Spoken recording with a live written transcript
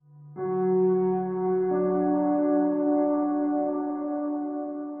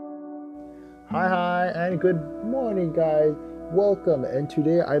and good morning, guys. Welcome, and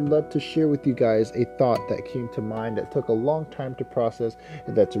today I'd love to share with you guys a thought that came to mind that took a long time to process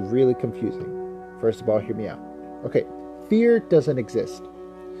and that's really confusing. First of all, hear me out. Okay, fear doesn't exist.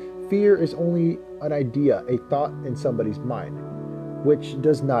 Fear is only an idea, a thought in somebody's mind, which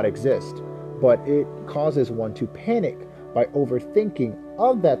does not exist, but it causes one to panic by overthinking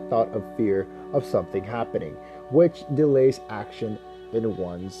of that thought of fear of something happening, which delays action in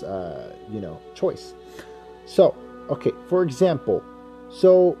one's choice. So okay, for example,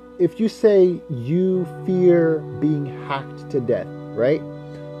 so if you say you fear being hacked to death, right?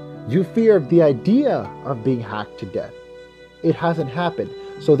 You fear the idea of being hacked to death. It hasn't happened,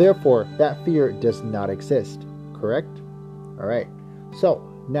 so therefore that fear does not exist, correct? All right, so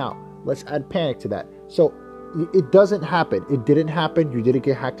now let's add panic to that. So it doesn't happen. It didn't happen. You didn't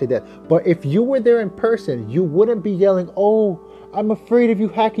get hacked to death. But if you were there in person, you wouldn't be yelling, "Oh, I'm afraid of you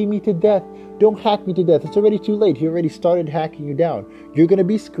hacking me to death. Don't hack me to death. It's already too late. He already started hacking you down." You're going to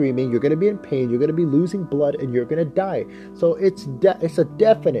be screaming. You're going to be in pain. You're going to be losing blood, and you're going to die. So it's a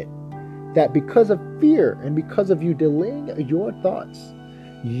definite that because of fear and because of you delaying your thoughts,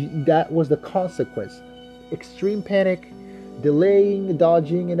 that was the consequence. Extreme panic, delaying,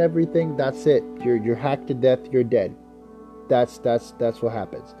 dodging, and everything. That's it. You're hacked to death. You're dead. That's what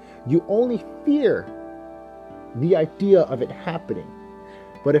happens. You only fear the idea of it happening.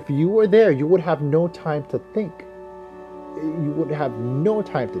 But if you were there, you would have no time to think. You would have no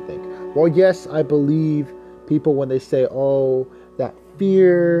time to think. Well, yes, I believe people when they say, "Oh, that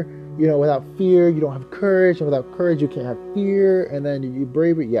fear, without fear, you don't have courage, and without courage, you can't have fear, and then you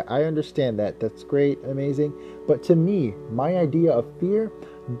bravery." Yeah, I understand that. That's great, amazing. But to me, my idea of fear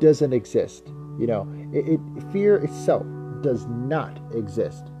doesn't exist. Fear itself does not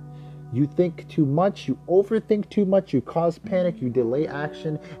exist. You think too much, you overthink too much, you cause panic, you delay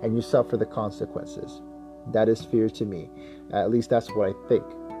action, and you suffer the consequences. That is fear to me. At least that's what I think.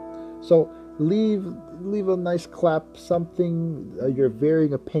 So leave a nice clap, something, your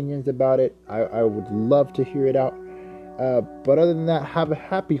varying opinions about it. I would love to hear it out. But other than that, have a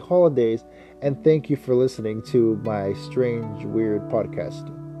happy holidays, and thank you for listening to my strange, weird podcast.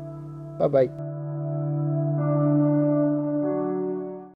 Bye-bye.